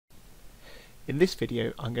In this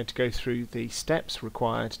video I'm going to go through the steps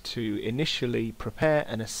required to initially prepare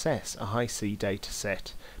and assess a HiC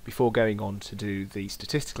dataset before going on to do the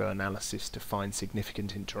statistical analysis to find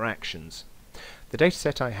significant interactions. The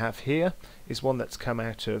dataset I have here is one that's come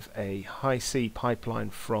out of a HiC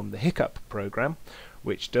pipeline from the HiC program,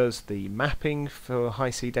 which does the mapping for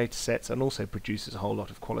HiC datasets and also produces a whole lot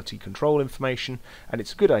of quality control information, and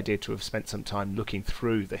it's a good idea to have spent some time looking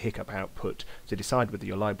through the HiC output to decide whether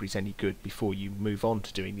your library is any good before you move on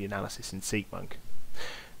to doing the analysis in SeqMonk.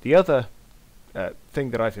 The other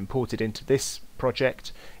thing that I've imported into this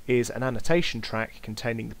project is an annotation track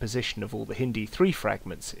containing the position of all the HinD3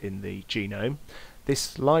 fragments in the genome.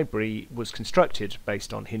 This library was constructed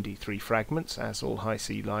based on HinD3 fragments, as all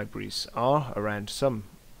HiC libraries are around some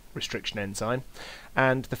restriction enzyme,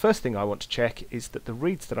 and the first thing I want to check is that the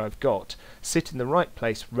reads that I've got sit in the right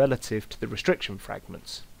place relative to the restriction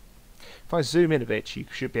fragments. If I zoom in a bit, you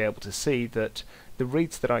should be able to see that the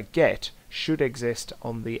reads that I get should exist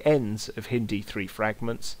on the ends of HinD3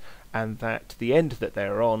 fragments, and that the end that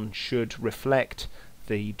they're on should reflect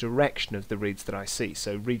the direction of the reads that I see.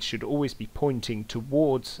 So reads should always be pointing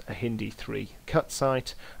towards a HinD3 cut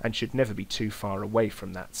site and should never be too far away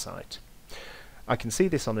from that site. I can see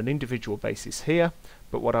this on an individual basis here,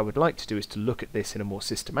 but what I would like to do is to look at this in a more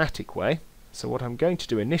systematic way. So what I'm going to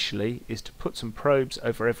do initially is to put some probes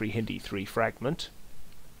over every HinD3 fragment.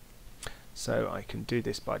 So I can do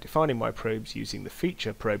this by defining my probes using the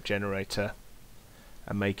feature probe generator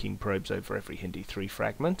and making probes over every HinD3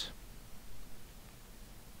 fragment.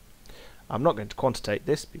 I'm not going to quantitate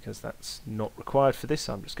this because that's not required for this.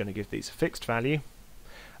 I'm just going to give these a fixed value,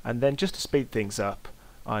 and then just to speed things up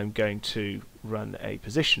I'm going to run a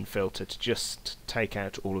position filter to just take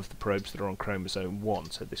out all of the probes that are on chromosome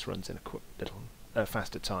 1, so this runs in a little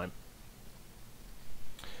faster time.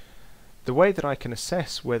 The way that I can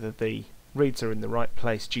assess whether the reads are in the right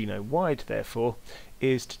place genome-wide, therefore,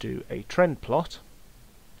 is to do a trend plot.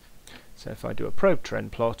 So if I do a probe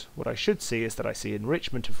trend plot, what I should see is that I see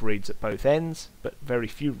enrichment of reads at both ends, but very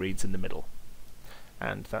few reads in the middle.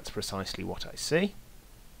 And that's precisely what I see.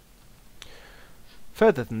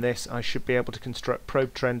 Further than this, I should be able to construct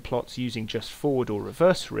probe trend plots using just forward or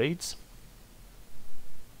reverse reads.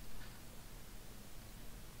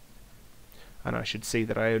 And I should see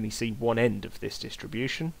that I only see one end of this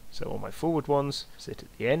distribution, so all my forward ones sit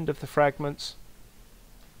at the end of the fragments,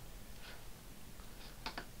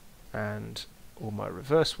 and all my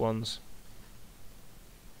reverse ones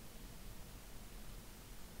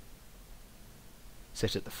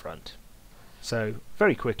sit at the front. So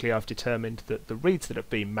very quickly I've determined that the reads that have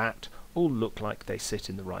been mapped all look like they sit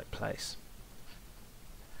in the right place.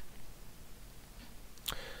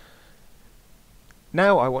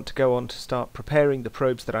 Now I want to go on to start preparing the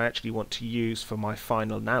probes that I actually want to use for my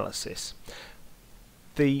final analysis.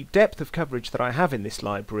 The depth of coverage that I have in this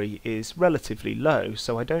library is relatively low,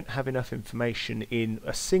 so I don't have enough information in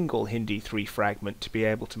a single HinD3 fragment to be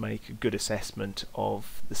able to make a good assessment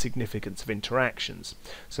of the significance of interactions.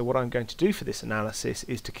 So what I'm going to do for this analysis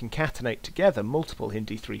is to concatenate together multiple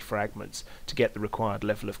HinD3 fragments to get the required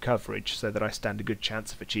level of coverage so that I stand a good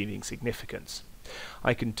chance of achieving significance.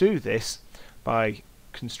 I can do this by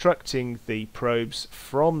constructing the probes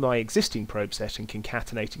from my existing probe set and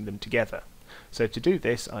concatenating them together. So to do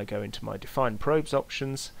this I go into my define probes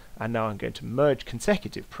options, and now I'm going to merge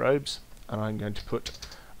consecutive probes, and I'm going to put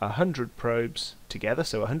 100 probes together,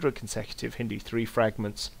 so 100 consecutive HinD3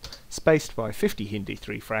 fragments spaced by 50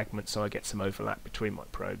 HinD3 fragments, so I get some overlap between my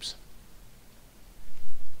probes.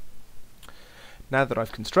 Now that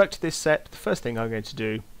I've constructed this set, the first thing I'm going to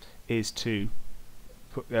do is to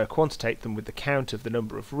quantitate them with the count of the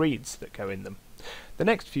number of reads that go in them. The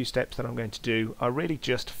next few steps that I'm going to do are really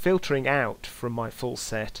just filtering out from my full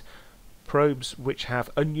set probes which have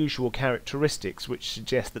unusual characteristics which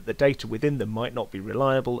suggest that the data within them might not be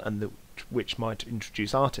reliable and which might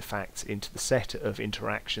introduce artifacts into the set of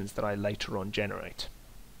interactions that I later on generate.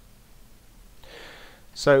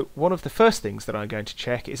 So one of the first things that I'm going to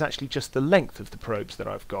check is actually just the length of the probes that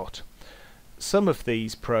I've got. Some of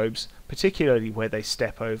these probes, particularly where they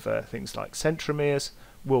step over things like centromeres,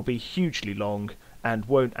 will be hugely long and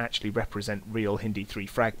won't actually represent real HinD3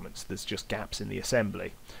 fragments. There's just gaps in the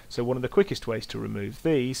assembly. So one of the quickest ways to remove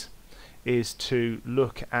these is to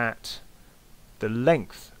look at the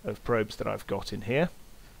length of probes that I've got in here,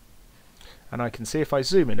 and I can see if I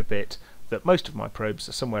zoom in a bit that most of my probes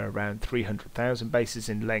are somewhere around 300,000 bases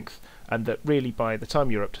in length, and that really by the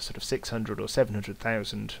time you're up to sort of 600 or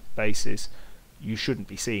 700,000 bases you shouldn't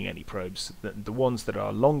be seeing any probes. The ones that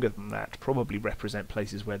are longer than that probably represent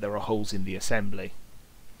places where there are holes in the assembly.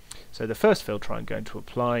 So the first filter I'm going to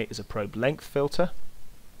apply is a probe length filter,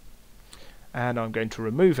 and I'm going to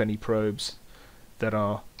remove any probes that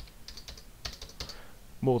are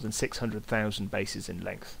more than 600,000 bases in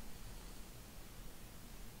length.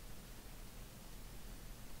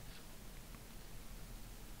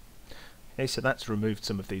 Okay, so that's removed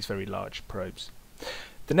some of these very large probes.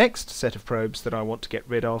 The next set of probes that I want to get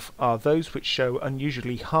rid of are those which show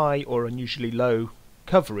unusually high or unusually low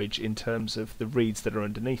coverage in terms of the reads that are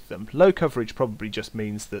underneath them. Low coverage probably just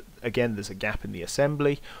means that, again, there's a gap in the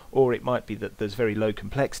assembly, or it might be that there's very low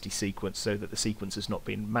complexity sequence so that the sequence has not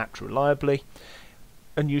been mapped reliably.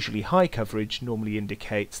 Unusually high coverage normally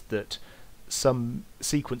indicates that some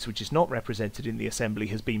sequence which is not represented in the assembly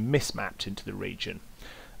has been mismapped into the region.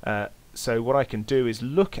 So what I can do is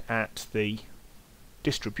look at the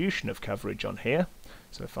distribution of coverage on here.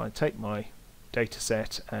 So if I take my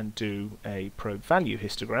dataset and do a probe value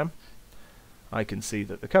histogram, I can see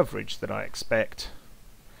that the coverage that I expect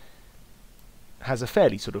has a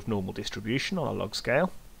fairly sort of normal distribution on a log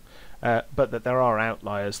scale, but that there are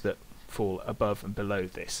outliers that fall above and below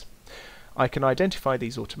this. I can identify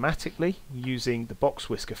these automatically using the box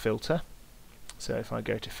whisker filter. So if I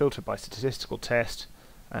go to filter by statistical test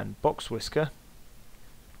and box whisker,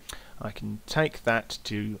 I can take that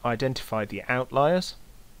to identify the outliers,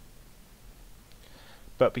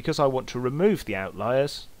 but because I want to remove the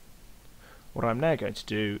outliers, what I'm now going to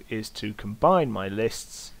do is to combine my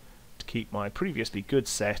lists to keep my previously good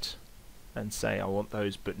set and say I want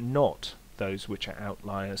those but not those which are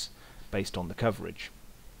outliers based on the coverage.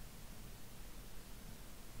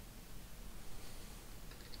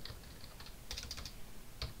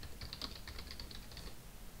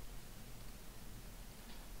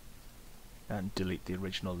 And delete the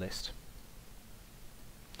original list.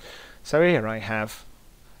 So here I have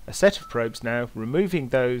a set of probes now, removing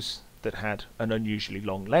those that had an unusually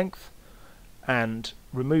long length and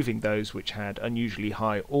removing those which had unusually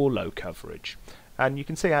high or low coverage. And you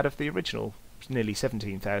can see out of the original nearly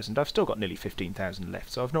 17,000, I've still got nearly 15,000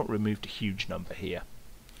 left, so I've not removed a huge number here.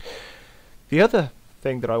 The other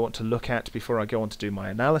thing that I want to look at before I go on to do my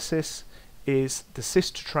analysis is the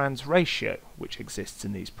cis-to-trans ratio which exists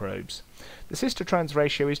in these probes. The cis-to-trans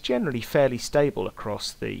ratio is generally fairly stable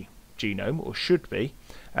across the genome, or should be,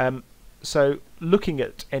 so looking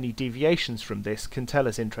at any deviations from this can tell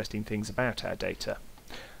us interesting things about our data.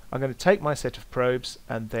 I'm going to take my set of probes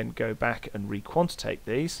and then go back and re-quantitate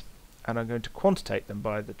these, and I'm going to quantitate them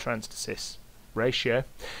by the trans-to-cis ratio.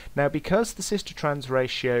 Now, because the cis-to-trans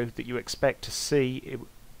ratio that you expect to see it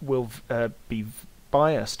will be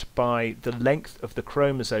biased by the length of the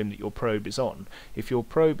chromosome that your probe is on. If your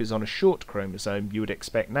probe is on a short chromosome, you would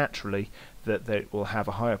expect naturally that it will have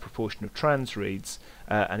a higher proportion of trans reads,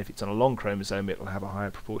 and if it's on a long chromosome it will have a higher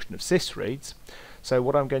proportion of cis reads. So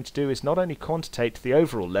what I'm going to do is not only quantitate the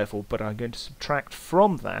overall level, but I'm going to subtract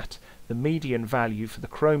from that the median value for the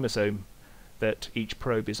chromosome that each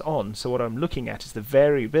probe is on. So what I'm looking at is the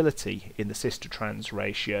variability in the cis-to-trans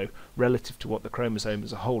ratio relative to what the chromosome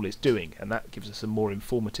as a whole is doing, and that gives us a more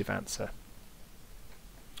informative answer.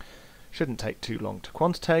 Shouldn't take too long to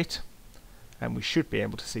quantitate, and we should be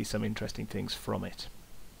able to see some interesting things from it.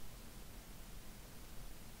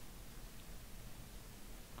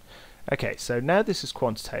 Okay, so now this is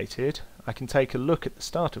quantitated, I can take a look at the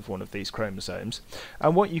start of one of these chromosomes,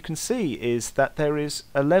 and what you can see is that there is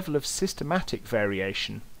a level of systematic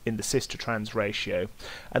variation in the cis-to-trans ratio,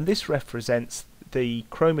 and this represents the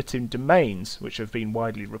chromatin domains which have been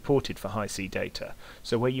widely reported for HiC data.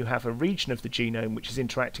 So where you have a region of the genome which is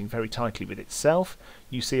interacting very tightly with itself,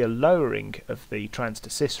 you see a lowering of the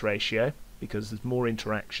trans-to-cis ratio, because there's more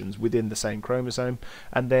interactions within the same chromosome,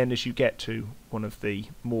 and then as you get to one of the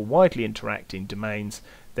more widely interacting domains,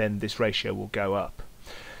 then this ratio will go up.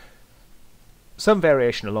 Some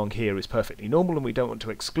variation along here is perfectly normal and we don't want to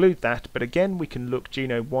exclude that, but again we can look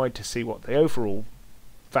genome-wide to see what the overall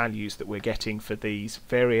values that we're getting for these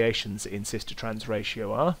variations in cis-to-trans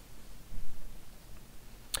ratio are.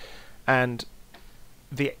 And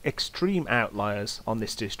the extreme outliers on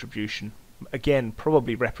this distribution again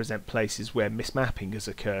probably represent places where mismapping has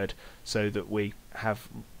occurred, so that we have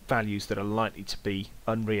values that are likely to be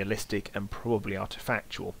unrealistic and probably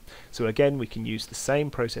artifactual. So again we can use the same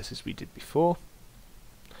process as we did before,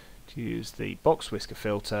 to use the box whisker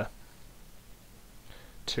filter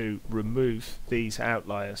to remove these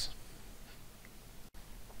outliers.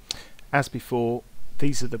 As before,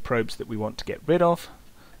 these are the probes that we want to get rid of,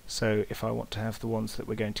 so if I want to have the ones that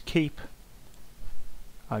we're going to keep,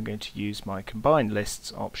 I'm going to use my combine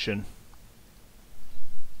lists option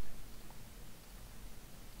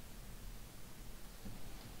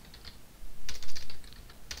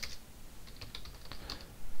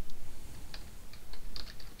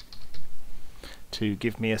to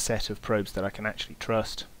give me a set of probes that I can actually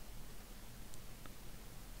trust.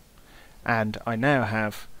 And I now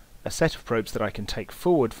have a set of probes that I can take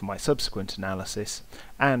forward for my subsequent analysis,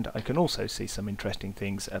 and I can also see some interesting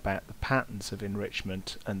things about the patterns of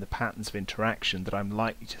enrichment and the patterns of interaction that I'm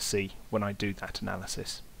likely to see when I do that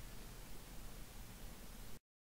analysis.